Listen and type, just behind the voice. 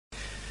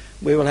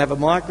We will have a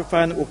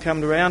microphone that will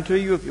come around to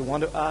you. If you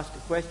want to ask a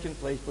question,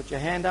 please put your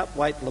hand up.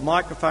 Wait till the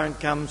microphone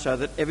comes so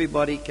that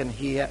everybody can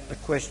hear the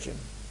question.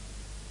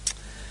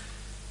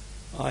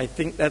 I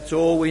think that's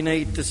all we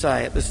need to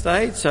say at this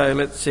stage, so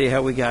let's see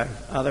how we go.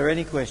 Are there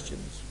any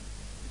questions?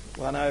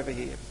 One over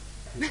here.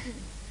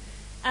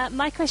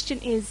 My question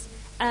is,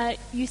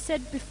 you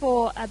said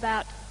before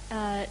about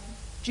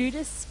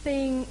Judas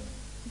being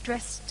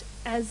dressed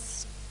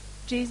as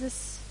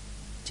Jesus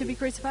to be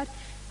crucified.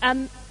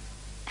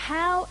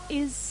 How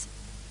is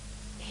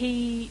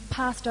he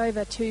passed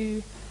over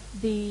to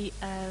the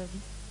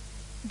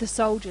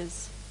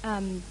soldiers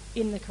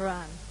in the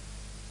Qur'an?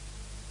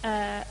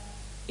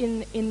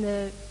 In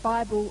the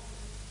Bible,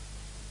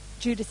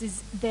 Judas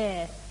is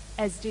there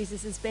as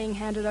Jesus is being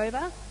handed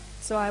over.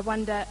 So I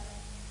wonder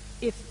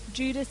if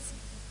Judas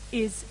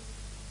is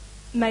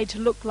made to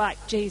look like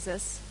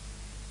Jesus,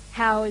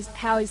 how is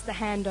the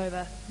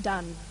handover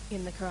done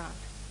in the Qur'an?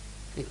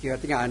 Thank you. I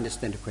think I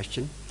understand the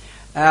question.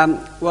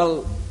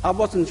 Well, I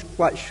wasn't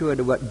quite sure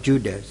the word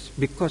Judas,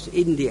 because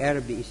in the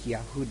Arabic it's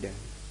Yahuda,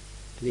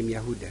 the name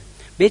Yahuda.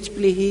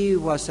 Basically, he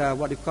was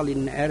what we call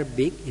in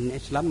Arabic, in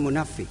Islam,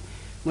 munafiq.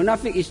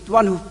 Munafiq is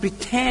one who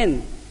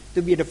pretend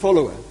to be the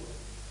follower,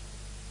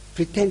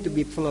 pretend to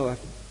be a follower of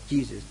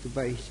Jesus, to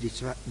be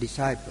his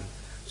disciple.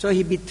 So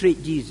he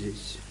betrayed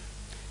Jesus.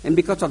 And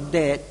because of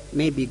that,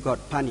 maybe God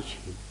punished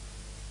him.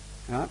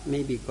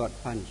 Maybe God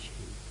punished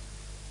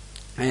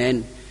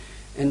him.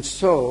 And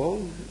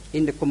so,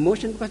 in the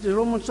commotion, because the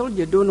Roman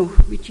soldier don't know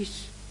which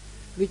is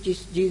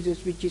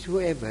Jesus, which is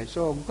whoever.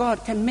 So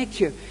God can make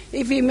you.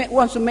 If he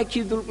wants to make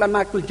you look like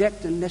Michael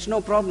Jackson, there's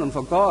no problem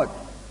for God.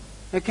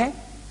 Okay?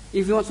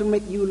 If he wants to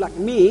make you like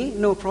me,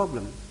 no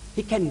problem.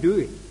 He can do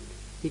it.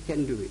 He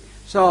can do it.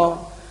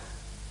 So,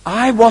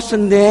 I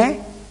wasn't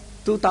there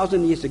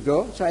 2,000 years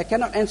ago, so I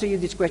cannot answer you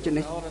this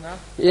question. Old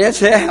enough?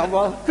 Yes,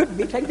 well, could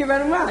be. Thank you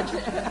very much.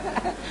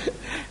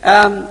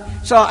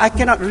 So I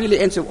cannot really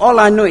answer. All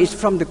I know is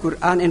from the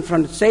Qur'an and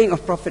from the saying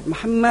of Prophet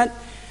Muhammad.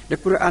 The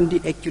Qur'an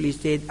did actually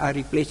say, I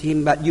replaced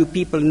him, but you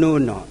people know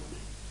not.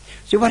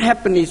 So what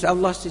happened is,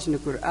 Allah says in the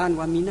Qur'an,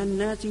 وَمِنَ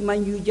النَّاسِ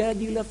مَنْ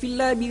يُجَادِلُ فِي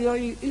اللَّهِ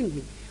بِغَيْرِ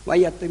عِلْمٍ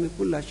وَيَتَّبِعُ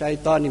كُلَّ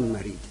شَيْطَانٍ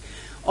مَرِيدٍ.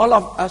 All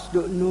of us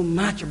don't know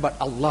much about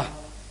Allah.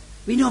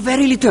 We know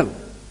very little.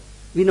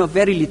 We know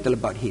very little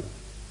about him.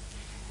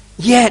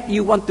 Yet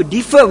you want to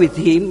differ with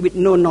him with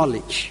no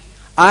knowledge.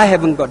 I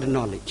haven't got the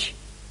knowledge.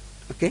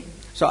 Okay?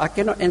 So I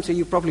cannot answer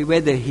you properly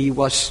whether he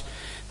was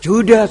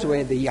Judas,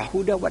 whether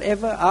Yahuda,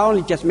 whatever. I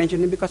only just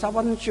mentioned him because I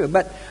wasn't sure.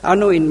 But I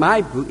know in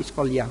my book it's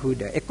called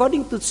Yahuda,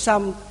 according to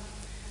some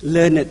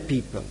learned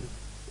people.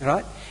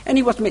 Right? And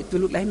he was made to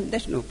look like him.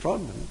 There's no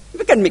problem.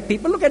 We can make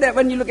people look at that.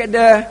 When you look at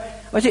the,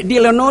 what's it,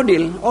 Deal or No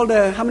Deal, all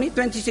the, how many,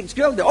 26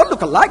 girls, they all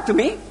look alike to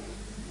me.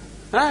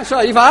 So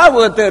if I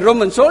were the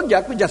Roman soldier,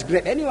 I could just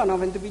grab any one of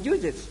them to be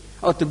Judas.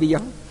 Or to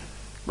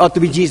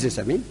be Jesus,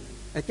 I mean.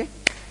 Okay?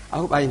 I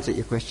hope I answered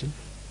your question.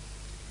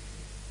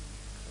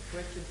 A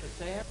question for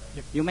Sam?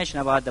 You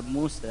mentioned about the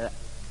Musa,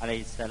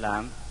 alayhi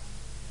salam,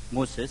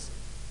 Moses,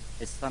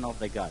 is son of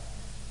the God.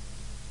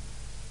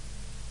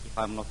 If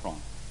I'm not wrong.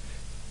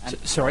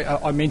 Sorry,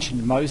 I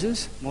mentioned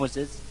Moses.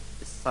 Moses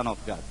is son of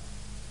God.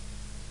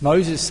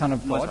 Moses, son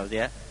of God? Moses,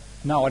 yeah?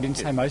 No, I didn't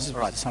say Moses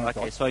was the son of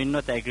God. Okay, so you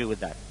not agree with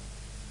that?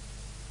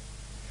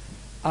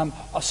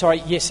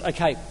 Sorry, yes,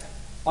 okay.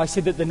 I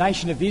said that the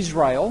nation of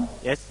Israel,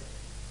 yes,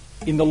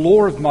 in the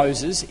law of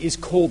Moses, is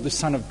called the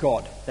Son of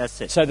God.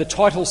 That's it. So the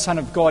title Son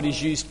of God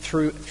is used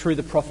through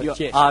the prophets,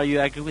 yes. Are you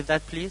agree with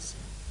that, please?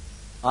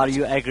 Are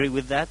you agree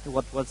with that,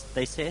 what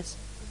they says?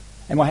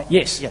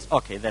 Yes. Yes,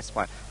 okay, that's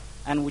fine.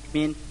 And which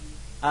means,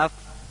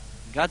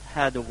 God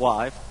had a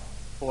wife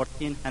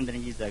 1400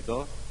 years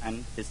ago,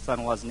 and his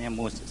son was named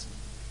Moses.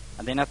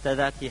 And then after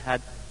that, he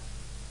had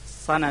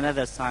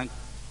another son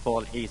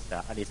called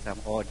Isa,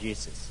 or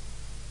Jesus.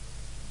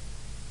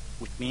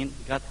 Which means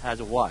God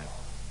has a wife.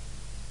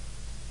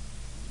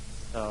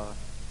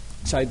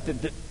 So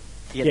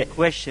the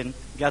question,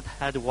 God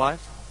had a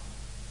wife?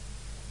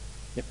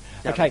 Yep.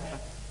 Okay,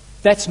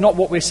 that's not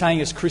what we're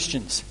saying as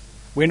Christians.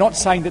 We're not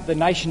saying that the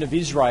nation of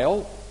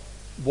Israel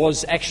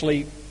was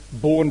actually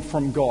born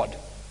from God.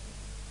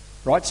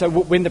 Right? So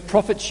when the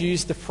prophets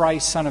use the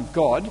phrase Son of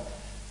God,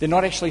 they're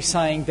not actually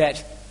saying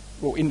that,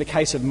 well, in the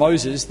case of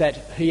Moses, that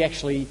he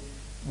actually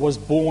was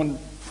born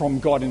from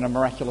God in a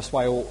miraculous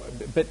way,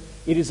 but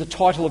it is a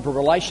title of a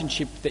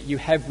relationship that you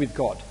have with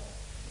God.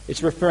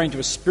 It's referring to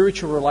a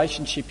spiritual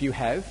relationship you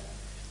have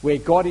where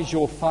God is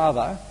your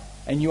father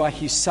and you are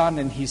his son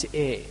and his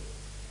heir.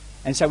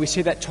 And so we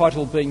see that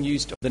title being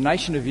used of the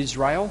nation of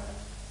Israel,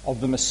 of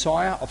the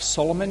Messiah, of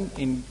Solomon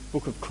in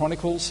Book of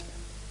Chronicles,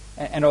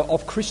 and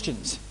of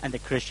Christians. And the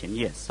Christian,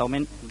 yes. So I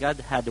mean, God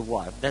had a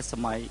wife. That's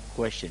my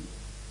question.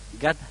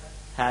 God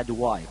had a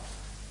wife.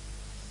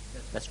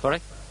 That's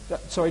correct?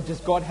 Sorry, does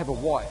God have a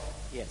wife?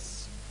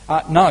 Yes.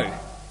 No.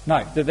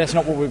 That's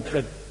not what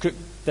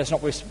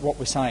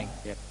we're saying.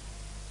 Yep.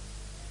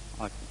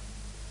 Okay.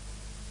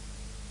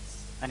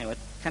 Anyway,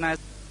 can I?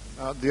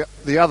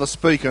 The other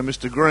speaker,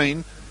 Mr.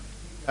 Green,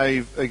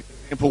 gave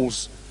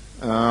examples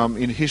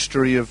in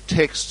history of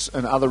texts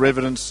and other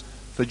evidence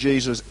for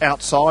Jesus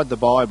outside the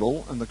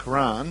Bible and the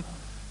Qur'an.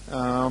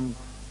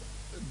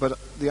 But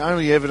the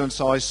only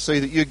evidence I see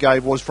that you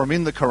gave was from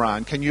in the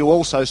Qur'an. Can you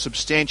also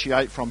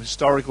substantiate from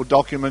historical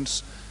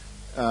documents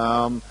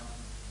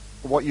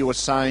what you were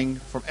saying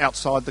from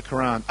outside the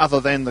Qur'an, other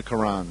than the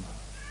Qur'an?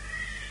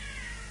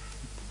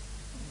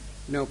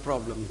 No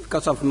problem.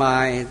 Because of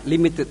my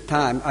limited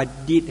time, I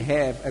did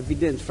have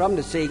evidence from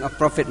the saying of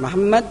Prophet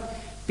Muhammad,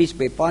 peace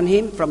be upon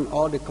him, from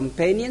all the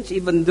companions,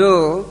 even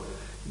though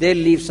they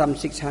lived some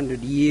 600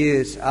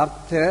 years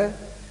after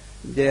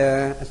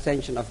the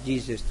ascension of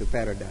Jesus to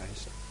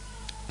paradise.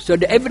 So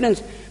the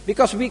evidence,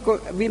 because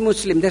we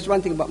Muslims, that's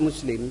one thing about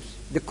Muslims,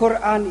 the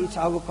Quran is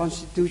our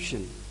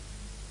constitution.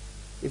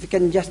 If you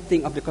can just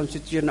think of the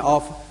constitution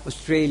of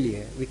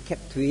Australia, we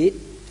kept to it,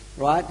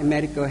 right?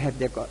 America had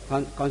their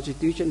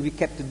constitution, we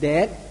kept to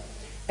that.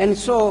 And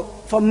so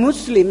for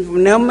Muslims,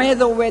 no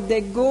matter where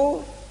they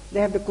go,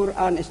 they have the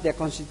Quran as their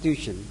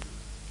constitution.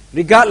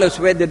 Regardless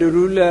whether the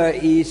ruler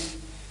is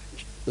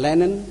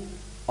Lennon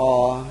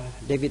or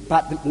David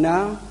Patrick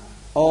now,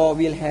 or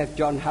we'll have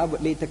John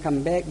Howard later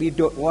come back, we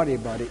don't worry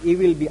about it. It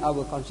will be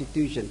our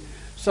constitution.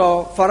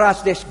 So for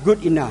us, that's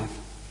good enough.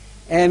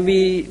 And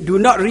we do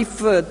not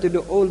refer to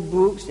the old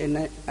books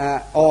and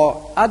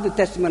or other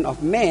testament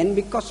of men,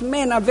 because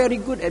men are very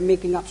good at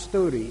making up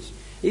stories.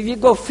 If you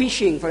go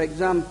fishing, for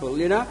example,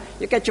 you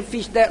catch a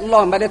fish that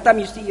long, by the time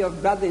you see your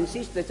brother and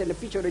sisters and the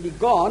fish already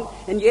gone,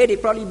 and you ate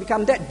it, probably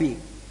become that big.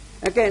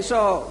 Okay,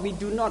 so we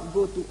do not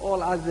go to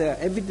all other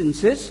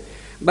evidences,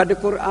 but the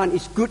Quran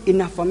is good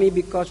enough for me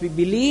because we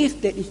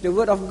believe that it's the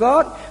word of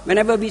God.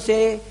 Whenever we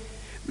say,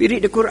 we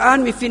read the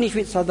Quran, we finish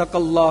with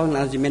Sadaqallahu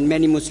al-Azim, and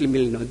many Muslims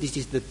will know this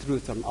is the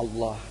truth from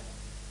Allah.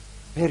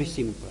 Very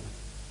simple.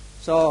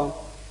 So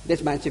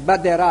that's my answer.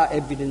 But there are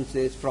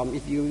evidences from,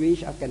 if you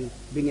wish, I can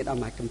bring it on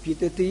my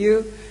computer to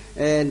you.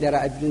 And there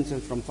are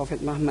evidences from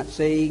Prophet Muhammad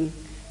saying,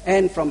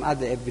 and from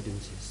other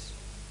evidences.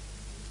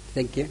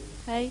 Thank you.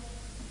 Hi.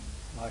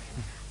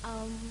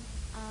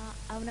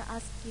 I want to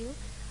ask you,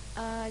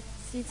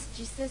 since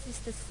Jesus is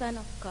the Son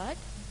of God,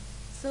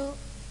 so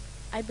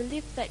I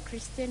believe that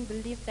Christians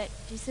believe that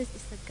Jesus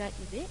is a God,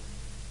 is it?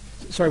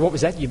 Sorry, what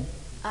was that?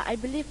 I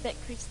believe that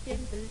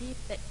Christians believe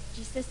that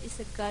Jesus is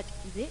a God,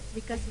 is it?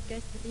 Because you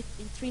guys believe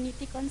in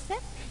Trinity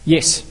concept?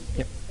 Yes.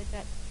 Yep. Is a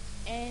God.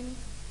 And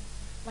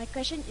my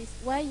question is,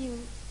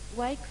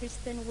 why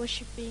Christian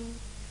worshipping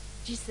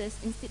Jesus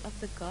instead of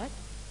the God?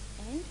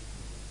 And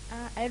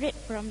I read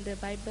from the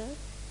Bible,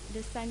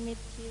 the St.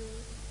 Matthew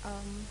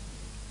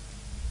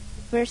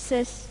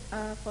verses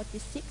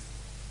 46,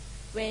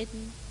 when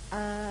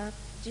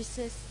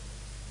Jesus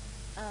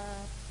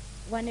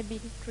wanna be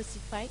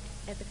crucified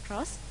at the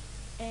cross,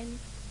 and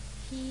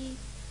he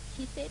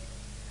said,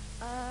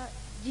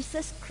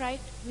 Jesus cried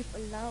with a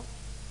loud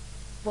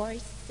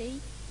voice,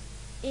 saying,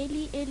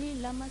 Eli, Eli,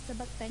 lama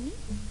sabachthani?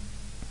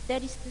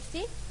 That is to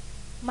say,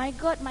 my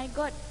God,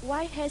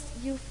 why has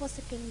you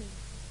forsaken me?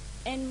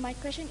 And my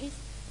question is,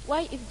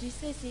 why if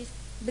Jesus is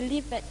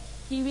believed that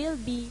he will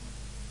be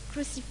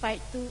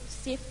crucified to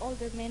save all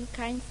the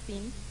mankind's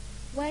sin,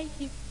 why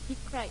he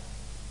cried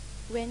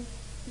when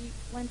he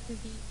wanted to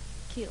be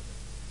killed?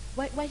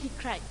 Why he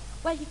cried?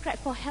 Why he cried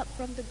for help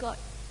from the God?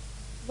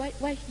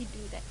 Why he do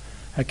that?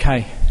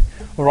 Okay.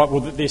 All right,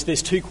 well,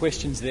 there's two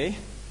questions there.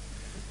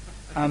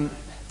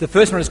 The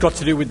first one has got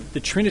to do with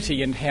the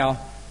Trinity and how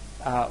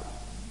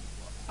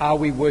are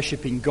we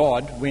worshipping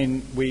God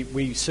when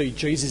we see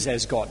Jesus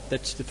as God?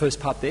 That's the first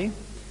part there.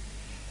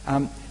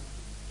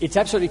 It's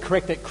absolutely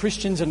correct that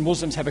Christians and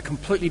Muslims have a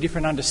completely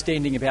different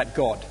understanding about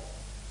God.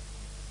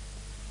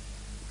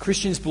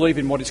 Christians believe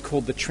in what is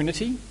called the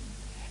Trinity,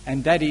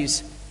 and that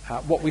is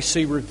what we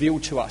see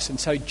revealed to us. And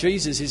so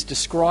Jesus is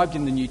described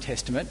in the New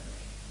Testament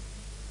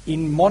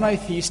in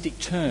monotheistic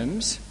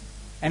terms,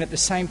 and at the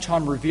same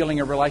time revealing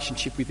a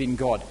relationship within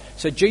God.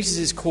 So Jesus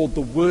is called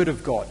the Word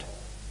of God.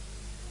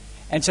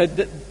 And so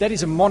that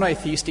is a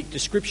monotheistic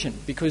description,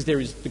 because there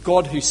is the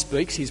God who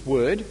speaks, his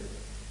Word,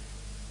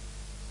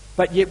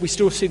 but yet we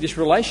still see this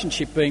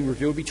relationship being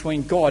revealed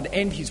between God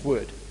and his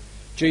Word.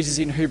 Jesus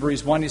in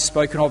Hebrews 1 is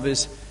spoken of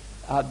as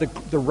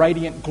the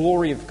radiant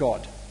glory of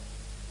God.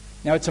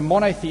 Now, it's a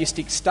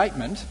monotheistic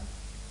statement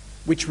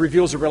which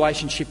reveals a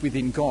relationship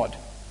within God.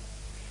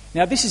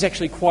 Now, this is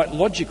actually quite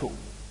logical.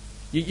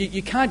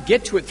 You can't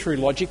get to it through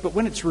logic, but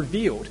when it's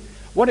revealed,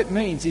 what it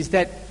means is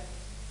that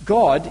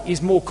God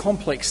is more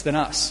complex than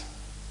us.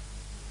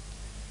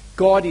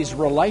 God is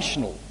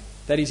relational.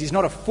 That is, he's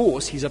not a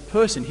force, he's a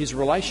person, he's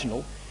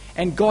relational,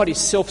 and God is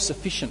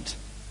self-sufficient.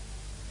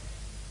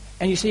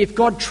 And you see, if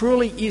God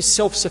truly is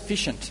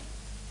self-sufficient,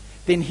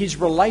 then his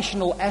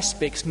relational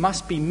aspects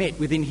must be met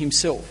within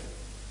himself.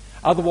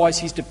 Otherwise,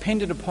 he's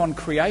dependent upon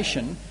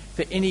creation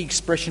for any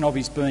expression of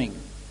his being.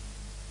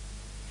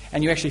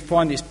 And you actually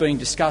find this being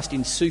discussed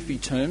in Sufi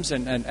terms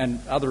and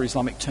other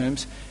Islamic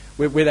terms,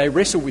 where they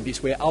wrestle with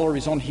this, where Allah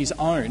is on his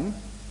own,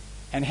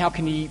 and how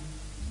can he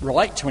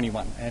relate to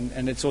anyone,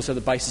 and it's also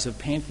the basis of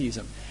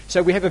pantheism.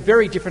 So we have a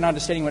very different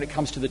understanding when it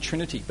comes to the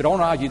Trinity. But I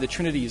want to argue the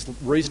Trinity is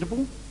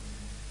reasonable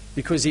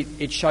because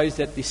it shows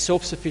that the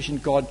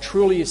self-sufficient God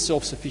truly is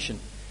self-sufficient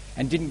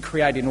and didn't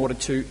create in order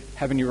to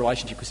have a new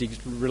relationship because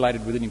he's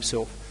related within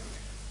himself.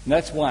 And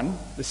that's one.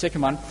 The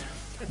second one,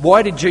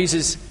 why did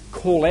Jesus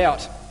call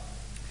out,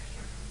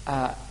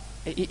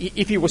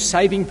 if he was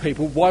saving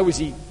people, why was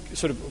he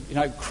sort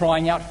of,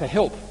 crying out for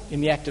help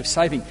in the act of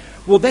saving?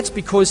 Well, that's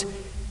because,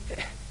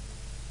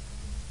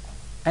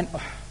 and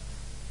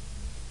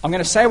I'm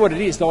going to say what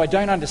it is, though I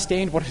don't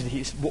understand what it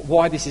is,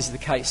 why this is the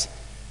case.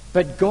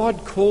 But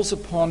God calls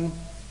upon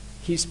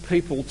his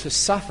people to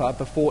suffer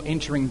before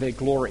entering their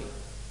glory.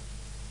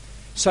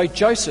 So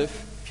Joseph,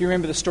 if you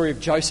remember the story of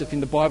Joseph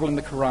in the Bible and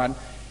the Qur'an,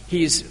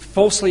 he is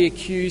falsely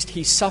accused,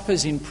 he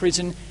suffers in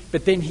prison,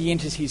 but then he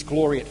enters his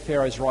glory at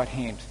Pharaoh's right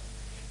hand.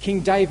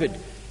 King David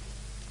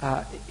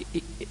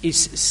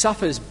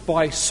suffers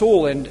by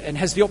Saul and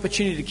has the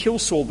opportunity to kill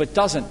Saul, but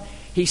doesn't.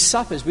 He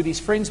suffers with his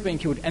friends being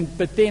killed,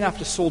 but then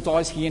after Saul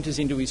dies, he enters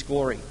into his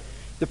glory.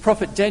 The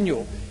prophet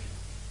Daniel,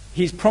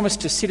 he's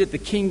promised to sit at the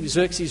king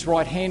Xerxes'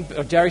 right hand,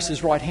 or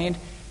Darius' right hand,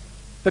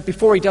 but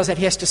before he does that,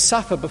 he has to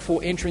suffer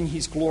before entering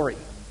his glory.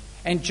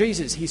 And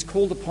Jesus, he's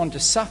called upon to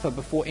suffer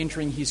before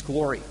entering his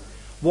glory.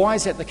 Why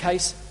is that the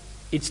case?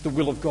 It's the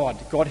will of God.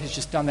 God has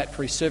just done that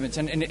for his servants.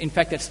 And in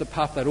fact, that's the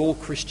path that all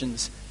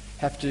Christians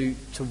have to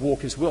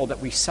walk as well, that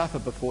we suffer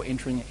before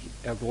entering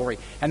our glory.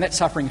 And that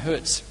suffering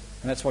hurts,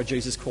 and that's why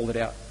Jesus called it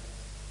out.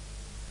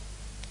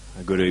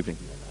 Good evening.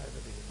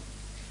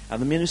 The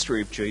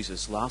ministry of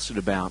Jesus lasted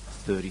about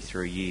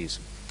 33 years.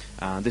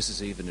 This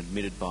is even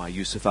admitted by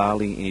Yusuf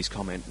Ali in his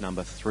comment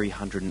number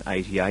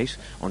 388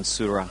 on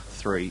Surah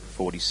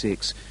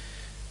 346.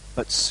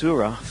 But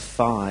Surah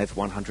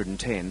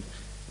 5:110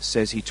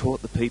 says he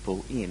taught the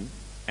people in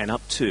and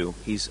up to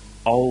his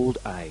old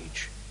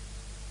age.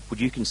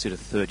 Would you consider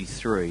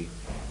 33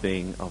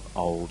 being of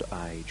old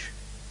age?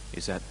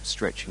 Is that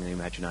stretching the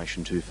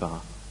imagination too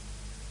far?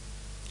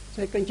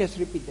 So I can just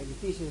repeat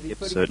that. This is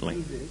Yep, certainly.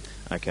 To Jesus.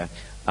 Okay.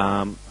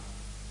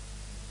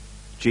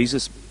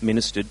 Jesus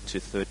ministered to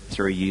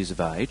 33 years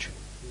of age.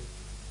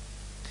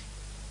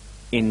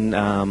 In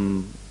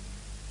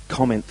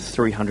comment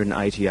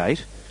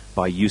 388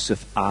 by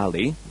Yusuf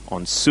Ali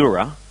on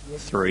Surah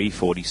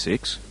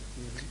 346,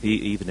 he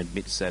even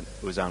admits that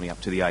it was only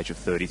up to the age of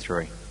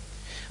 33.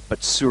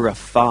 But Surah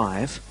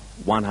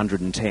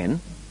 5:110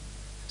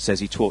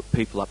 says he taught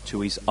people up to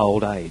his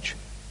old age.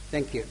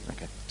 Thank you.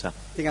 Okay. So, I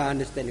think I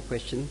understand the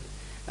question.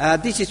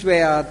 This is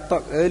where I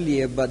talked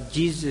earlier about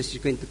Jesus is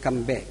going to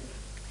come back.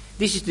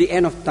 This is the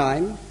end of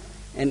time,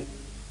 and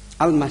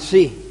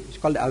Al-Masih, it's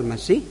called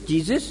Al-Masih,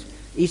 Jesus,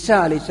 Isa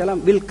alayhi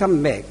salam, will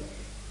come back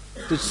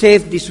to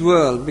save this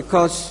world,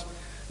 because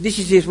this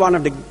is one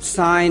of the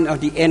signs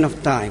of the end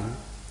of time.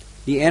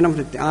 The end of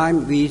the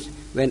time is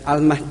when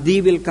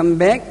Al-Mahdi will come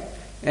back,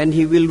 and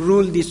he will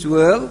rule this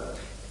world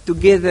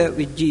together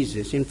with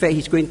Jesus. In fact,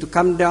 he's going to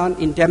come down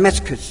in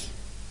Damascus.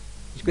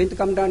 He's going to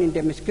come down in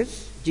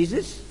Damascus,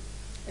 Jesus,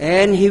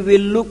 and he will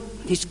look,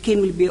 his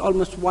skin will be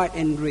almost white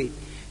and red.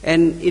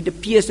 And it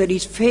appears that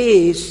his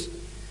face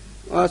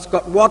has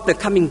got water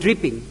coming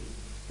dripping,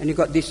 and he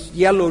got this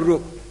yellow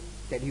robe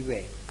that he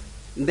wears.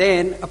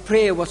 Then a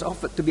prayer was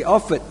to be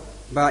offered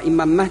by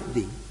Imam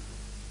Mahdi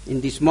in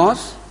this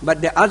mosque,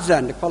 but the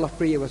azan, the call of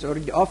prayer, was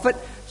already offered.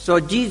 So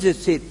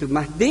Jesus said to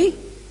Mahdi,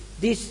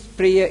 this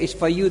prayer is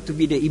for you to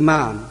be the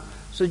Imam.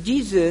 So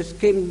Jesus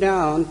came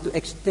down to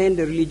extend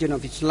the religion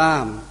of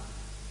Islam.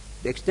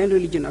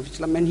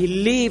 And he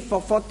lived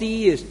for 40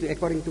 years,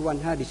 according to one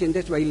hadith, and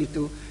that's why he lived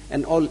to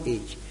an old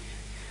age.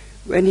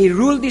 When he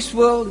ruled this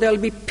world, there'll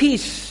be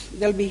peace.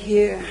 There'll be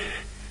here,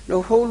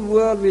 the whole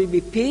world will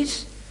be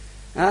peace.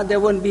 There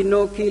won't be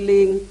no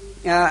killing.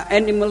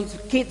 Animals,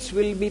 kids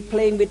will be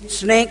playing with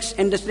snakes,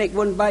 and the snake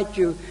won't bite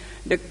you.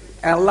 The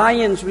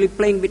lions will be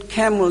playing with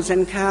camels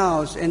and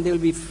cows, and they'll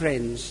be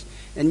friends.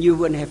 And you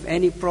won't have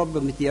any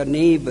problem with your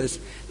neighbors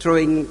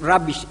throwing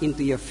rubbish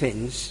into your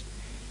fence.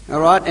 All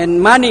right,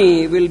 and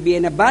money will be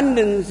in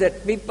abundance,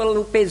 that people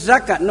who pay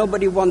zakat,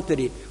 nobody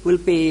wanted it, will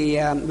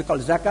pay, we call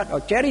zakat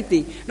or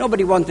charity,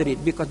 nobody wanted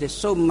it, because there's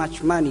so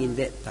much money in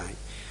that time.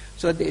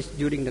 So this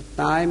during the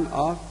time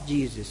of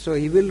Jesus. So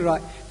he will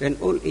rise to an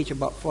old age,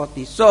 about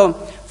 40. So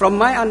from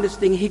my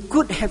understanding, he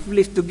could have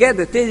lived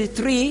together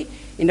 33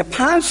 in the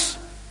past,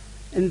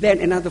 and then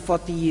another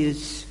 40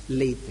 years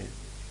later.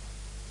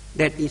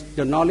 That is,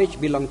 the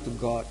knowledge belongs to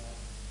God,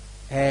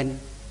 and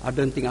I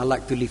don't think I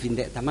like to live in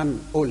that time.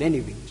 I'm old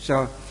anyway.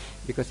 So,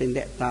 because in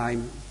that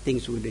time,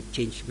 things would have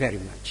changed very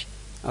much.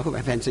 I hope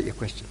I've answered your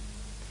question.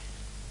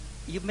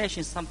 You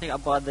mentioned something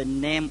about the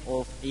name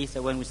of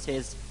Isa when we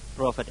says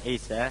Prophet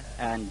Isa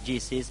and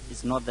Jesus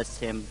is not the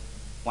same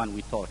one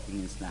we taught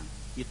in Islam.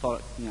 You're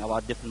talking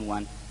about different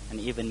one, and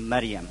even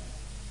Maryam.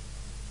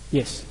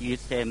 Yes. You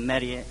say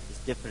Maryam is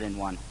different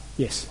one.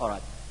 Yes. All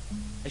right.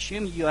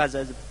 Assume you as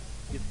a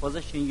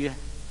position you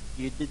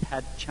did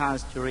have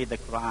chance to read the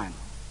Quran.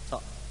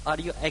 So, are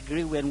you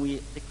agree when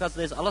because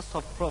there's a lot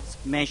of prophets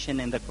mentioned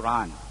in the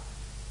Quran,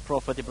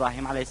 Prophet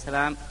Ibrahim alayhi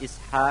salam,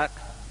 Ishaq,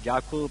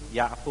 Jacob,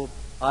 Yaqub.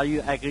 Are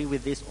you agree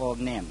with this or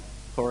name?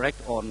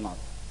 Correct or not?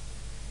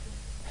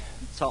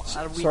 So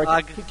are we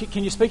Sorry,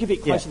 can you speak a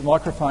bit closer to the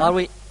microphone? Are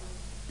we?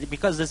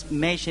 Because there's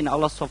mention a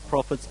lot of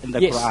prophets in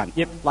the Yes, Quran.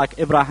 yep. Like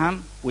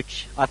Abraham,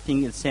 which I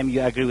think is same.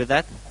 You agree with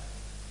that?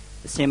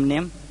 The same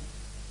name.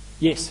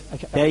 Yes.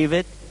 Okay.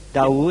 David,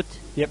 Dawood,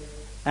 Yep.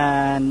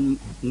 and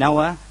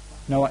Noah.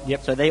 Noah.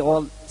 Yep. So they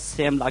all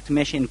same like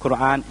mentioned in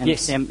Quran and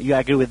Yes. same. You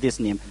agree with this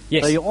name?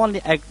 Yes. So you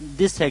only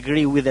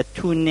disagree with the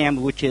two names,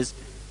 which is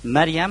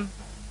Maryam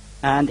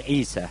and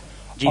Isa,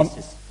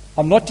 Jesus.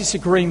 I'm not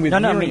disagreeing with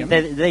No, Miriam.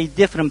 they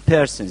different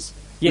persons.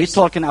 Yes. We're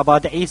talking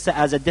about the Isa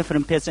as a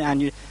different person,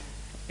 and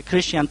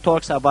Christian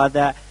talks about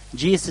the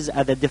Jesus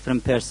as a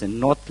different person,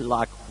 not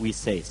like we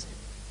say.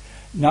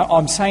 No,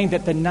 I'm saying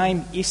that the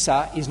name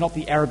Isa is not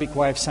the Arabic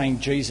way of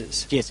saying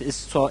Jesus. Yes,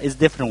 it's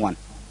different one,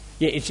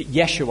 Yeah, it's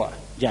Yeshua.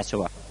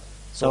 Yeshua.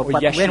 So, Or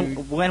but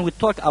Yeshu. when we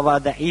talk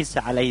about the Isa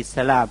alayhi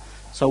salam,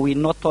 so we're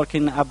not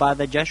talking about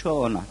the Joshua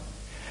or not?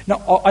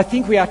 No, I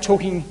think we are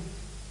talking.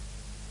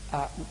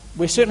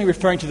 We're certainly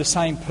referring to the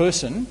same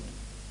person,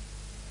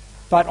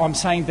 but I'm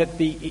saying that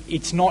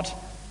it's not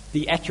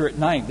the accurate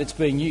name that's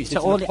being used.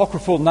 It's an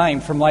apocryphal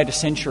name from later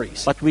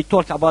centuries. But we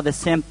talk about the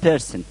same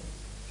person.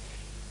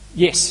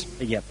 Yes.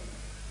 Yep.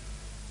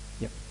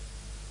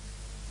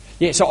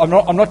 Yeah. So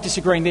I'm not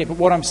disagreeing there, but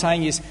what I'm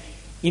saying is,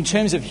 in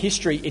terms of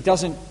history,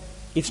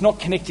 it's not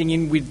connecting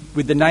in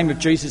with the name of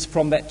Jesus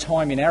from that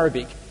time in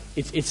Arabic.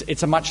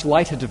 It's a much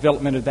later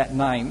development of that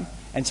name,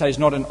 and so it's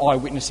not an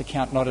eyewitness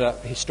account, not a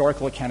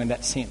historical account in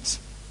that sense,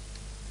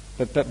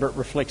 but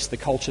reflects the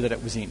culture that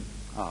it was in.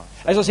 Oh.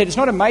 As I said, it's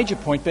not a major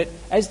point, but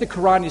as the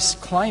Quran is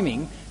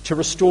claiming to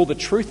restore the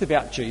truth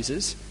about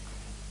Jesus,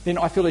 then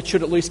I feel it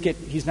should at least get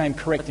his name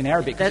correct in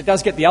Arabic, because it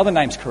does get the other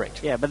names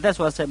correct. Yeah, but that's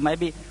what I said.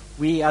 Maybe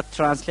we are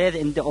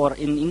translated or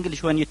in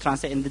English, when you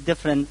translate in the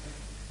different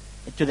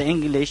to the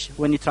English,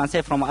 when you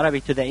translate from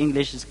Arabic to the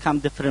English, it's come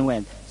different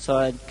way.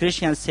 So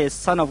Christian says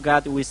Son of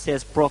God, we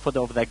says Prophet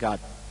of the God.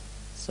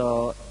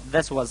 So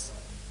that was.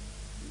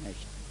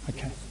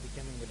 Okay.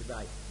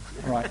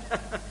 Right.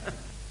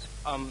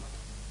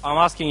 I'm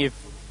asking if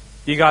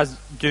you guys,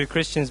 do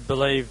Christians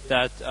believe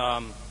that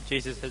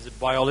Jesus has a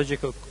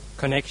biological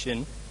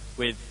connection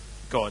with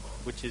God,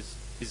 which is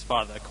his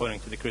father, according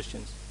to the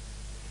Christians?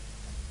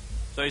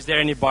 So is there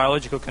any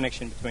biological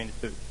connection between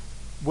the two?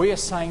 We are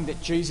saying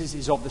that Jesus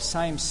is of the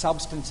same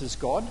substance as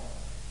God,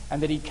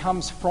 and that he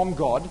comes from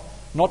God,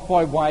 not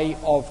by way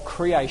of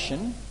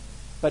creation,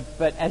 but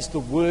as the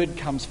Word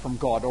comes from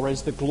God, or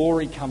as the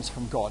glory comes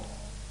from God.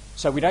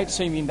 So we don't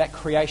see him in that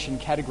creation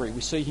category.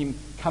 We see him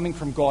coming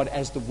from God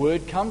as the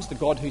Word comes, the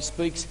God who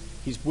speaks.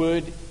 His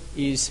Word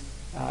is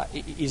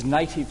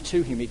native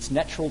to him. It's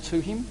natural to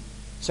him.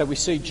 So we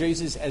see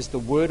Jesus as the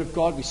Word of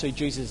God. We see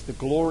Jesus as the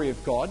glory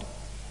of God.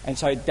 And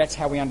so that's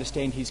how we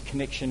understand his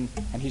connection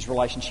and his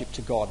relationship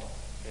to God.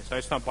 Okay, so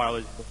it's not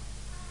biological?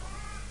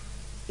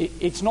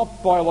 It's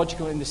not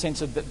biological in the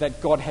sense of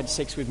that God had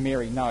sex with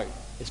Mary, no.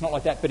 It's not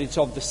like that, but it's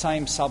of the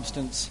same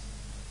substance.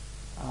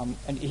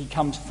 And he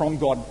comes from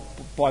God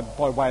by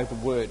way of the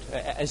Word.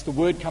 As the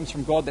Word comes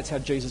from God, that's how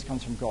Jesus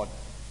comes from God.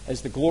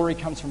 As the glory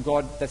comes from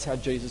God, that's how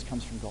Jesus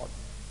comes from God.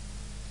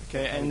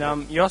 Okay,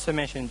 and you also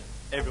mentioned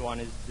everyone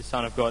is the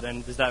Son of God,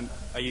 and is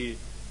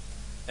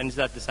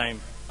that the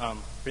same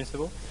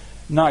principle?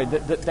 No,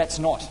 that's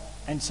not.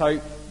 And so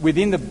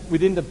within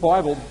the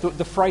Bible,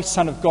 the phrase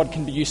Son of God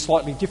can be used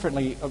slightly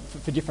differently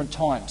for different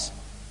times.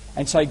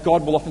 And so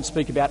God will often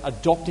speak about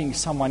adopting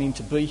someone in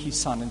to be his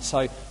son. And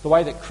so the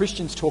way that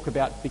Christians talk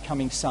about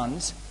becoming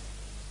sons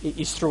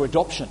is through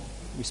adoption.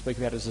 We speak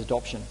about it as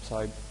adoption.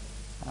 So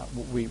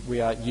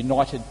we are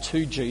united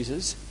to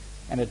Jesus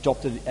and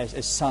adopted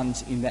as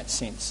sons in that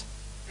sense.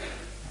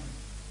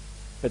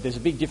 But there's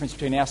a big difference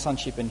between our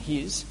sonship and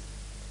his,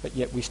 but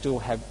yet we still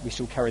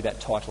carry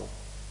that title.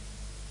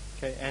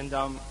 Okay, and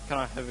can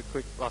I have a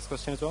quick last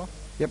question as well?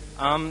 Yep.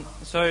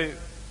 So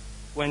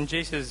when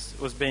Jesus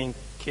was being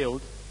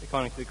killed,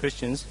 according to the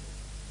Christians,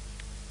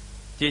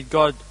 did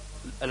God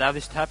allow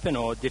this to happen,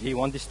 or did he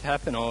want this to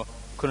happen, or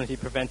couldn't he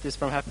prevent this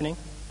from happening?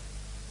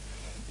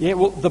 Yeah,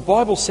 well, the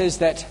Bible says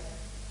that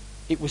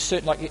it was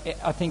certain, like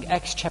I think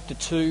Acts chapter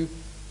 2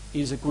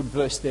 is a good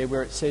verse there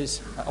where it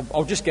says,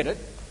 I'll just get it.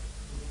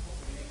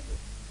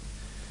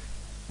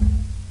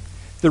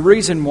 The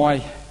reason why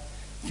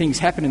things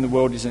happen in the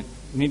world is an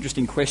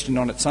interesting question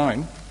on its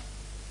own.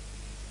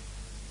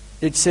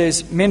 It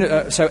says,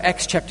 so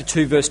Acts chapter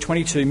 2 verse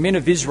 22, men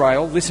of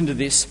Israel, listen to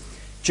this.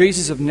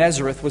 Jesus of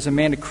Nazareth was a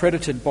man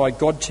accredited by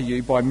God to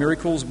you by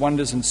miracles,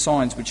 wonders and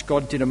signs which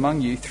God did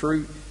among you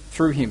through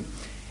him,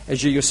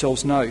 as you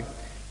yourselves know.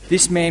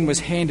 This man was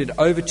handed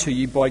over to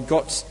you by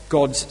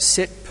God's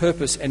set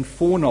purpose and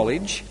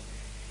foreknowledge,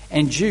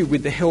 and you,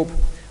 with the help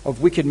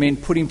of wicked men,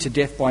 put him to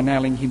death by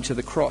nailing him to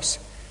the cross.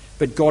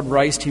 But God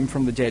raised him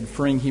from the dead,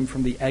 freeing him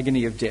from the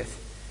agony of death,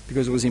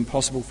 because it was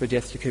impossible for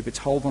death to keep its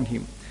hold on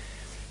him.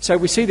 So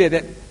we see there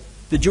that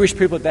the Jewish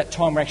people at that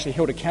time were actually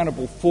held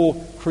accountable for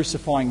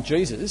crucifying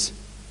Jesus.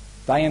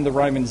 They and the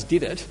Romans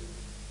did it.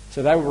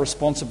 So they were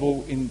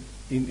responsible in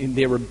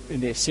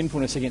their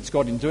sinfulness against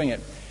God in doing it.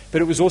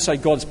 But it was also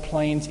God's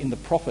plans in the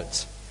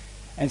prophets.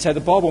 And so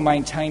the Bible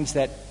maintains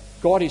that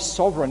God is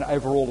sovereign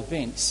over all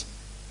events,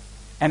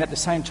 and at the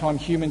same time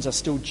humans are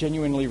still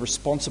genuinely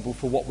responsible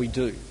for what we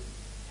do.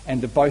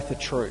 And both are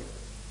true.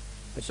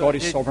 But God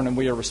is sovereign and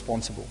we are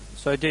responsible.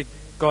 So did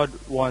God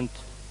want...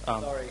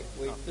 Sorry,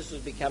 this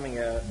is becoming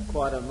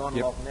quite a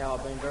monologue now.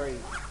 I've been very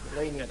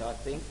lenient, I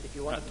think. If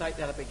you want to take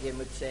that up again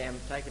with Sam,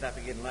 take it up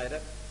again later.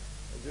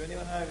 Is there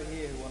anyone over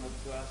here who wanted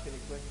to ask any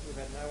questions? We've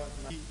had no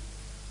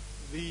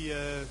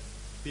one.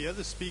 The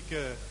other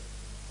speaker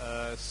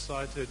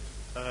cited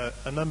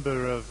a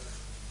number of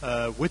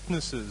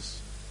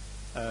witnesses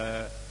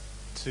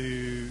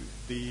to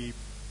the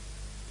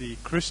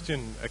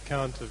Christian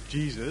account of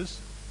Jesus.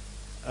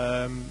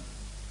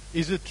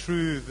 Is it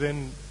true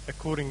then,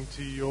 according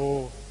to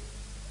your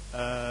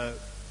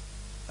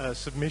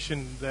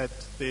submission, that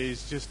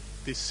there's just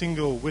this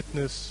single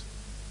witness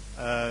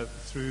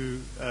through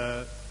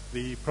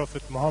the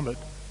Prophet Muhammad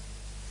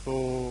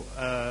for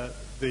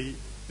the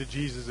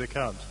Jesus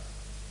account?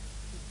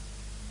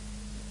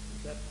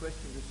 Is that a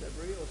question to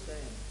Sabri or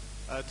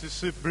Sam? To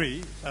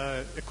Sabri,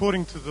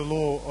 according to the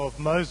law of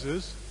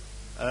Moses,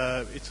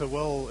 it's a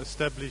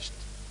well-established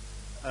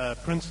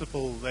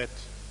principle that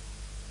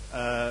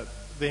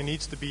there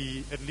needs to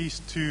be at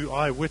least 2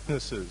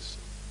 eyewitnesses.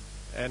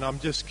 And I'm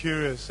just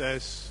curious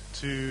as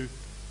to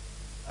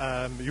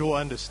your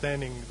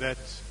understanding that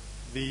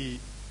the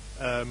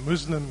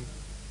Muslim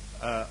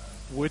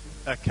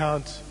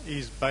account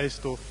is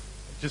based off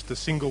just a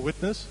single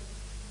witness?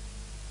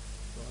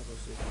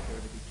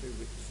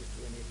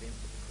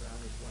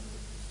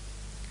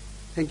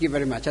 Thank you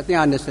very much. I think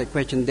I understand the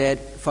question that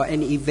for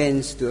any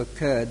events to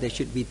occur, there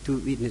should be 2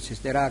 witnesses.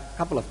 There are a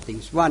couple of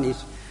things. One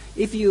is,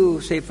 if you,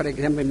 say, for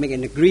example, make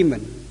an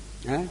agreement,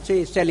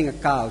 say selling a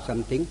car or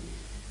something,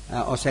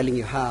 or selling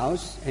your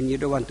house, and you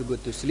don't want to go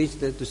to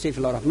solicitor to save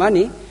a lot of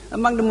money,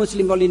 among the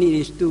Muslims all you need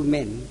is 2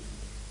 men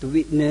to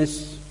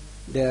witness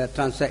the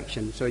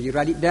transaction. So you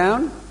write it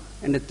down,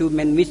 and the 2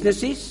 men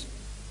witnesses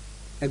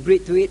agree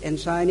to it and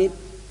sign it,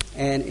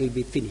 and it will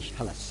be finished.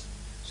 Halas.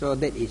 So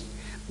that is.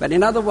 But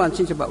another one,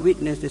 since about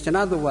witness, there's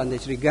another one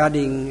that's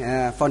regarding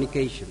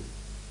fornication.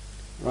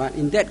 Right?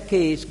 In that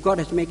case, God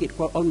has made it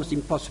almost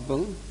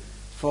impossible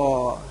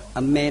for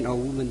a man or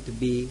woman to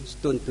be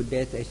stoned to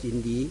death as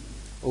in the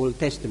Old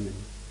Testament.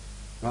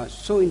 Right?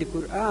 So in the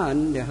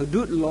Qur'an, the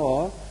hudud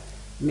law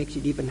makes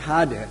it even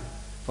harder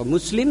for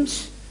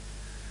Muslims.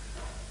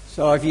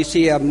 So if you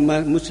see a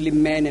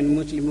Muslim man and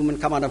Muslim woman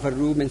come out of a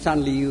room and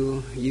suddenly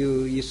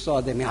you saw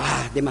them,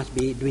 they must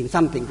be doing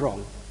something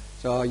wrong.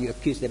 So you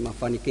accuse them of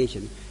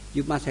fornication.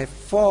 You must have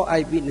 4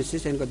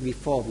 eyewitnesses and got to be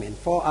 4 men,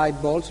 4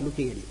 eyeballs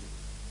looking at it,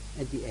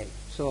 at the act.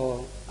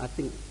 So I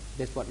think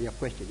that's what your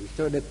question is.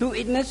 So the 2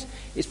 witnesses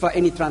is for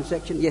any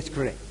transaction. Yes,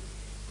 correct.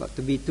 Got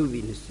to be 2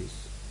 witnesses.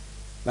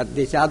 But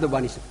this other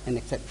one is an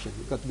exception.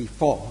 It's got to be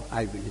 4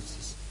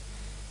 eyewitnesses.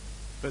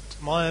 But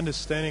my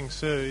understanding,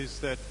 sir, is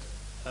that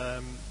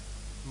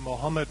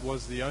Muhammad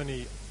was the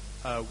only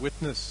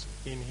witness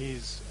in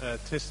his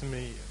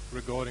testimony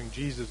regarding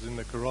Jesus in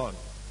the Quran.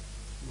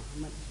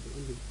 Muhammad is the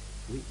only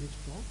witness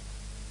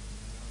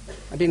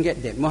for? I didn't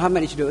get that.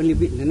 Muhammad is the only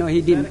witness. No, he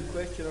didn't.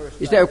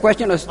 Is that a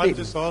question or a statement?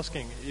 I'm just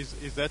asking,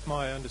 is that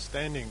my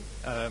understanding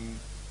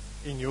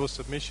in your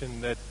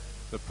submission, that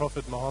the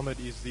Prophet Muhammad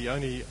is the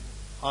only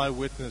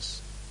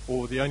eyewitness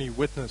or the only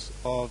witness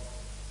of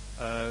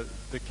the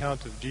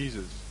account of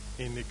Jesus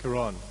in the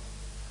Quran?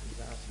 He's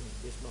asking,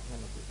 is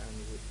Muhammad the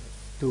only witness?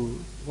 To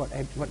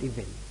what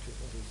event?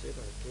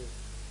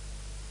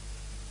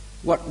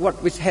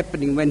 What was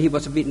happening when he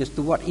was a witness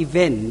to what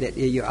event that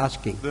you're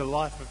asking? The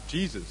life of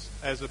Jesus,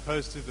 as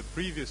opposed to the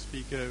previous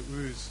speaker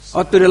who's...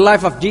 Or to the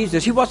life of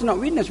Jesus. He was not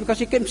witness because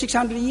he came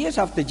 600 years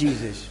after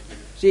Jesus.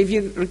 So if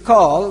you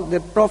recall, the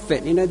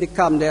prophet,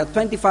 there are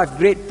 25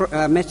 great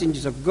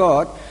messengers of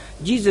God.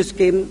 Jesus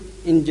came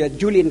in the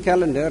Julian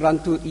calendar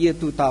around year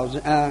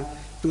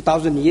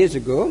 2000 years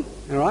ago,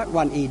 all right,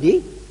 1 AD,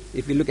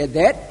 if you look at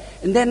that.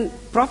 And then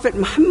Prophet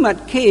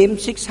Muhammad came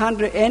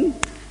 600 and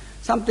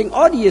something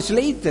odd years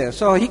later.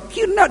 So he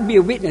could not be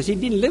a witness. He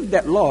didn't live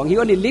that long. He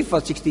only lived for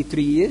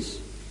 63 years.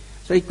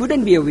 So he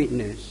couldn't be a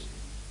witness.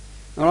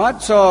 All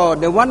right, so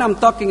the one I'm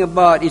talking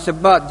about is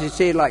about, to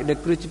say, like the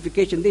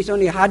crucifixion. There's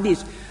only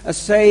hadith, a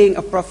saying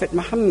of Prophet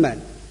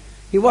Muhammad.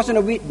 He wasn't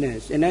a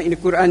witness in the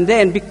Quran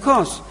then,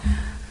 because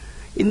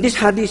in this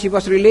hadith he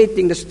was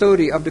relating the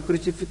story of the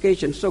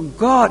crucifixion. So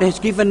God has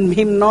given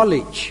him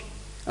knowledge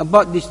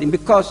about this thing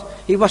because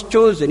he was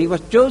chosen. He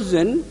was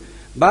chosen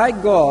by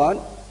God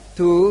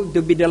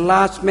to be the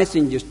last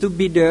messengers, to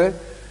be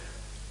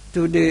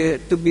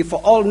for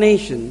all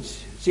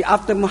nations. See,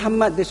 after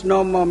Muhammad, there's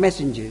no more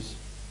messengers.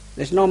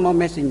 There's no more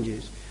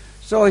messengers.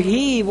 So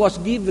he was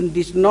given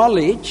this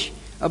knowledge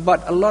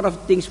about a lot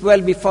of things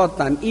well before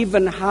time,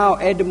 even how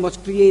Adam was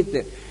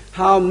created,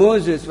 how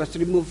Moses was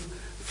removed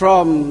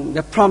from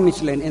the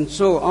promised land, and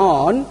so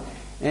on.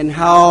 and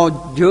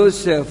how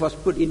Joseph was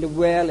put in the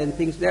well and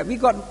things like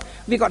that.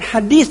 We got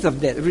hadith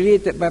of that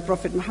related by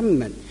Prophet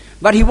Muhammad,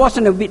 but he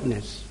wasn't a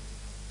witness.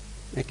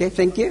 Okay,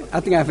 thank you. I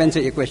think I've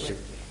answered your question.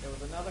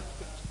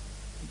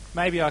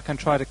 Maybe I can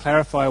try to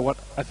clarify what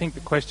I think the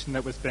question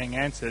that was being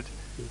answered.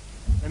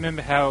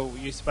 Remember how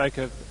you spoke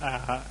of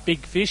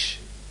big fish,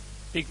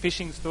 big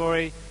fishing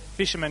story.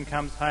 Fisherman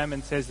comes home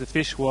and says the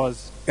fish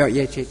was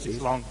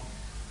long.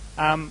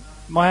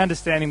 My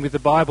understanding with the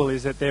Bible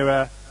is that there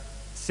are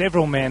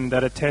several men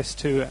that attest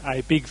to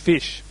a big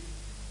fish.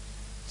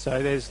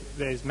 So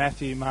there's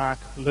Matthew, Mark,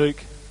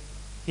 Luke.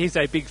 Here's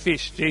a big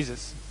fish,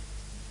 Jesus.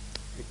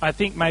 I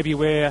think maybe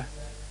where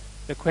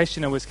the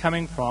questioner was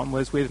coming from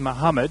was with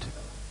Muhammad.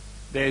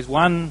 There's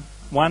one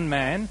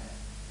man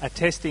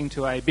attesting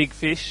to a big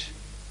fish,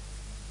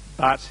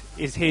 but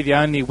is he the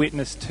only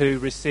witness to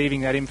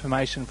receiving that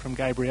information from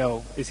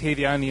Gabriel? Is he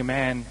the only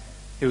man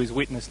who is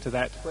witness to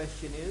that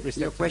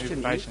reception of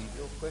information?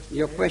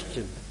 Your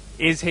question.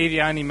 Is he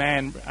the only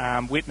man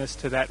witness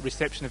to that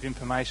reception of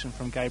information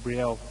from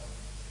Gabriel?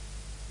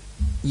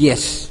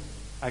 Yes.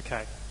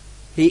 Okay.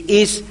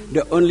 He is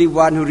the only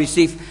one who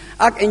received.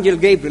 Archangel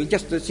Gabriel,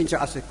 just since you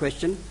asked the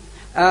question,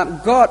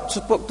 God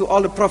spoke to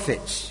all the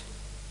prophets.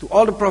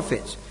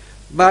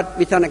 But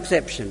with an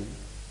exception,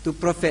 to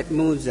Prophet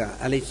Musa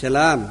alayhi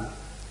salam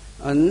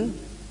on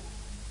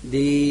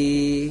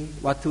the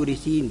Waturi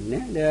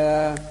Sin,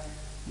 the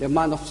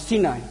Mount of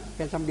Sinai.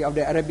 Can somebody of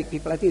the Arabic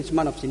people, I think it's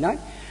Mount of Sinai.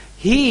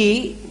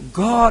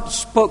 God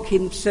spoke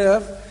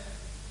himself,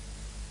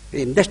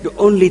 and that's the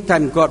only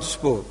time God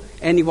spoke.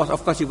 And he was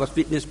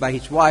witnessed by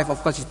his wife.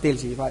 Of course, he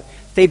tells his wife,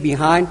 stay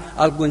behind,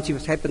 I'll go and see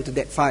what happened to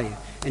that fire.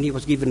 And he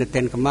was given the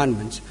 10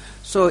 Commandments.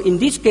 So in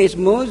this case,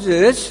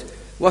 Moses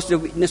was the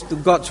witness to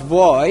God's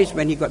voice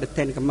when he got the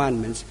 10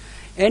 Commandments.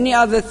 Any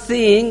other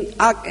thing,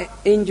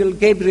 Archangel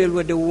Gabriel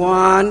was the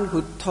one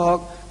who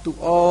talked to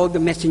all the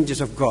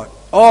messengers of God.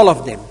 All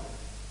of them.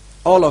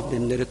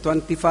 The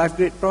 25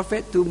 great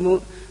prophets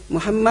to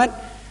Muhammad,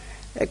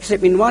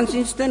 except in one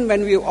instance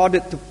when we were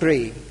ordered to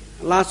pray.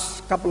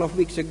 Last couple of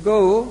weeks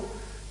ago,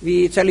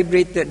 we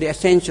celebrated the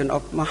ascension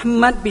of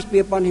Muhammad, peace be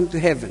upon him, to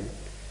heaven.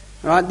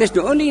 Right? That's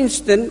the only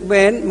instant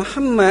when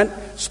Muhammad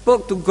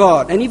spoke to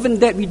God. And even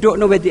that we don't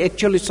know whether he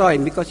actually saw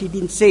him, because he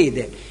didn't say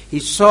that. He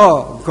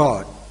saw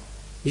God.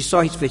 He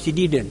saw his face. He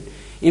didn't.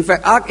 In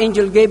fact,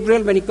 Archangel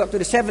Gabriel, when he got to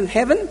the 7th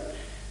heaven,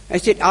 I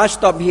said, I'll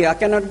stop here. I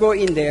cannot go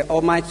in there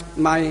or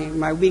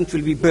my wings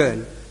will be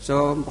burned.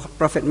 So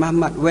Prophet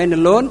Muhammad went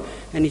alone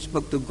and he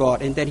spoke to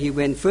God. And then he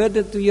went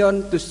further to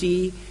Yon to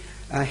see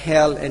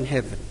hell and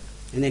heaven.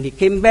 And then he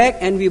came back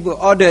and we were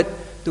ordered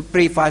to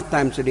pray 5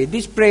 times a day.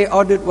 This prayer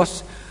ordered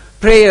was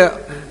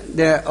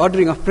the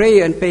ordering of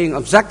prayer and paying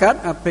of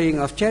zakat, paying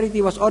of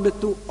charity was ordered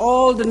to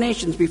all the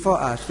nations before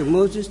us, to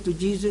Moses, to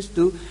Jesus,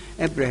 to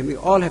Abraham. We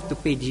all have to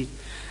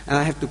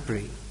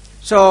pray.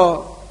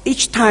 So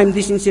each time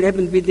this incident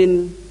happened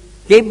within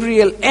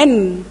Gabriel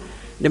and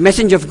the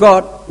messenger of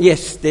God,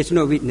 yes, there's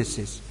no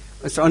witnesses.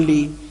 It's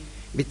only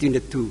between the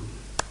two.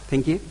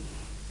 Thank you.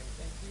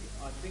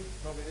 I think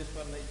probably this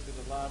one needs to be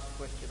the last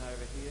question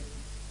over here.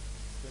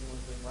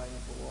 Anyone's been waiting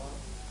for a while.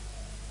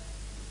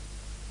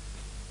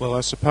 Well,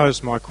 I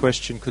suppose my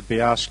question could be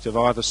asked of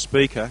either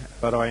speaker,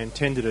 but I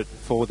intended it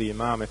for the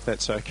Imam, if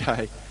that's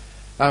okay.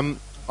 I'm,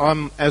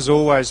 as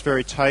always,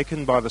 very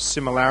taken by the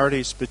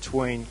similarities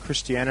between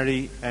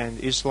Christianity and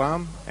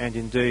Islam, and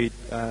indeed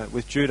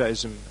with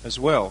Judaism as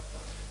well.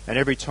 And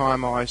every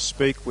time I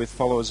speak with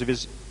followers of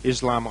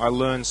Islam, I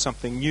learn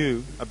something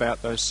new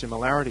about those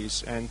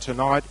similarities. And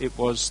tonight it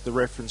was the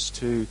reference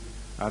to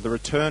the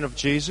return of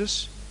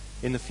Jesus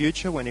in the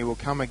future, when he will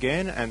come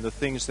again, and the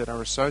things that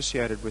are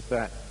associated with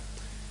that.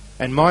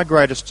 And my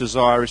greatest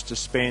desire is to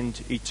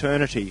spend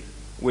eternity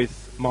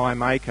with my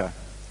Maker,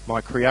 my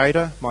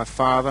Creator, my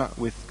Father,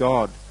 with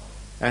God.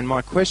 And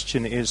my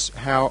question is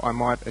how I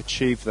might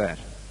achieve that.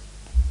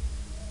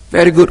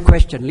 Very good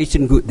question.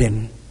 Listen good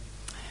then.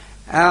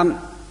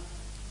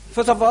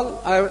 First of all,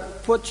 I'll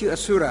quote you a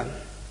surah.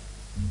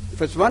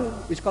 First one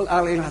is called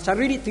Al-Ikhlas. I'll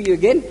read it to you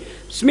again.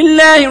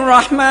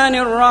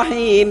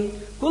 Bismillahirrahmanirrahim.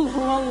 Qul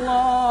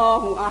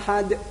huwallahu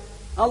ahad.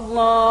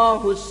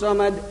 Allahu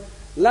samad.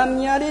 Lam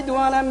yalid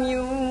wa lam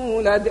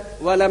yulad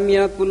wa lam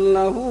yakul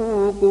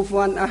lahu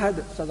kufuwan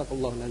ahad.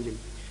 Sadaqallahul azim.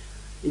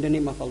 In the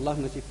name of Allah,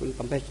 merciful,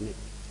 compassionate.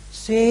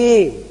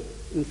 Say,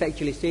 in fact,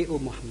 actually say, O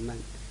Muhammad,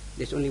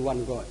 there's only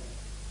one God.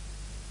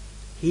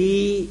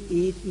 He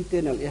is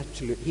eternal,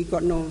 absolute. He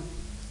got no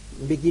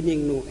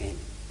beginning, no end.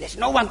 There's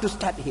no one to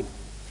start him.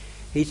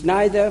 He's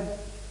neither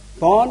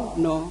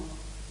born nor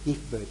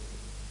give birth.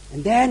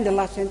 And then the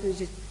last sentence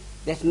is,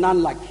 there's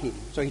none like him.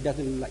 So he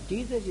doesn't look like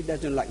Jesus, he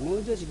doesn't look like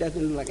Moses, he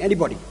doesn't look like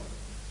anybody.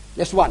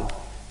 That's one.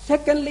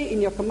 Secondly,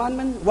 in your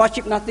commandment,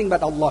 worship nothing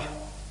but Allah.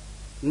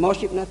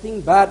 Worship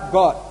nothing but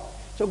God.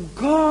 So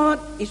God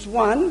is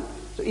one.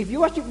 So if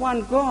you worship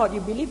one God, you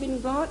believe in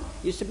God,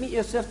 you submit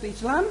yourself to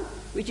Islam,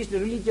 which is the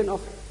religion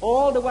of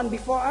all the one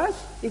before us,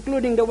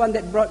 including the one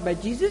that brought by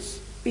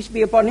Jesus, peace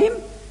be upon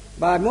him,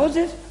 by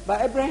Moses,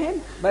 by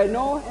Abraham, by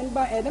Noah, and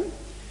by Adam.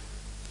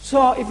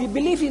 So if you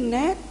believe in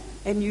that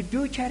and you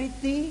do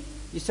charity,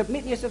 you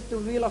submit yourself to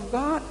the will of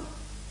God,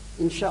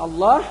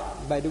 inshallah,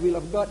 by the will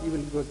of God, you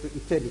will go to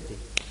eternity.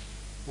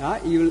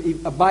 You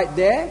will abide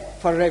there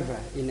forever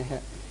in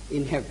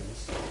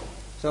heavens.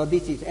 So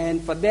this is,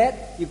 and for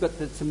that, you've got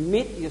to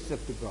submit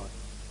yourself to God.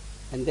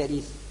 And that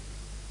is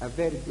a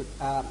very good,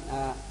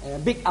 a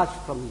big ask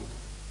from you.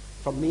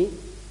 From me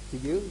to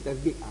you, the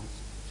big ask.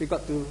 So you've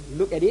got to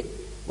look at it,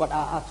 what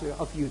I ask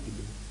of you to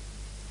do.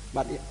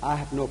 But I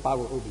have no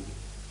power over you.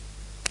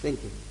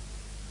 Thank you.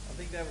 I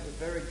think that was a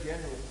very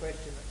general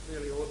question that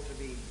really ought to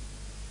be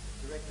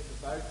directed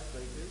to both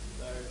speakers.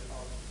 So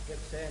I'll get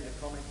Sam to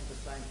comment to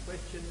the same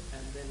question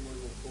and then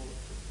we will call it.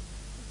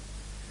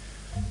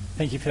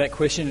 Thank you for that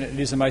question. It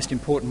is the most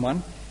important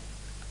one.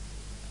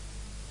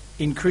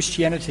 In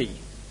Christianity,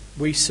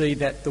 we see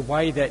that the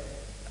way that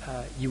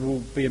you will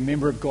be a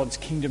member of God's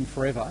kingdom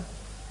forever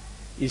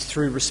is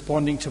through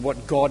responding to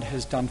what God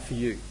has done for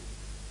you.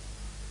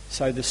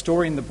 So the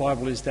story in the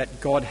Bible is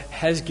that God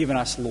has given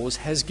us laws,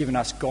 has given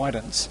us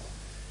guidance,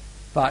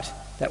 but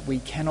that we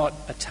cannot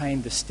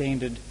attain the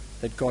standard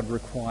that God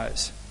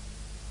requires.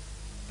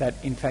 That,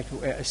 in fact,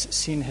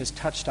 sin has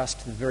touched us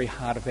to the very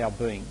heart of our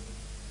being,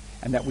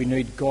 and that we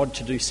need God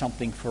to do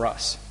something for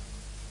us.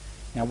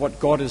 Now, what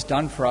God has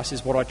done for us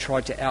is what I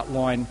tried to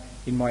outline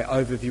in my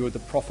overview of the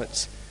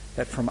prophets,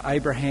 that from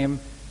Abraham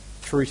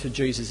through to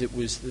Jesus, it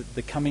was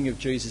the coming of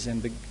Jesus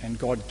and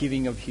God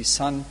giving of his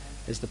Son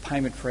as the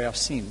payment for our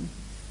sin,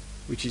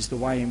 which is the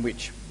way in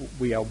which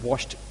we are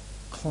washed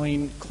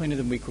cleaner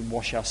than we could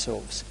wash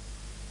ourselves.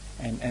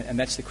 And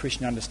that's the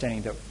Christian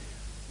understanding, that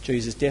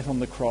Jesus' death on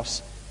the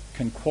cross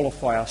can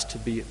qualify us to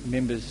be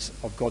members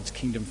of God's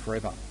kingdom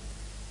forever.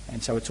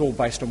 And so it's all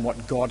based on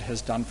what God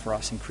has done for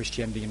us in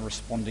Christianity and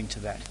responding to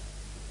that.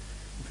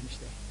 We'll finish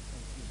there.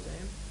 Thank you,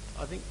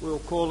 Sam. I think we'll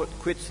call it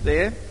quits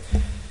there.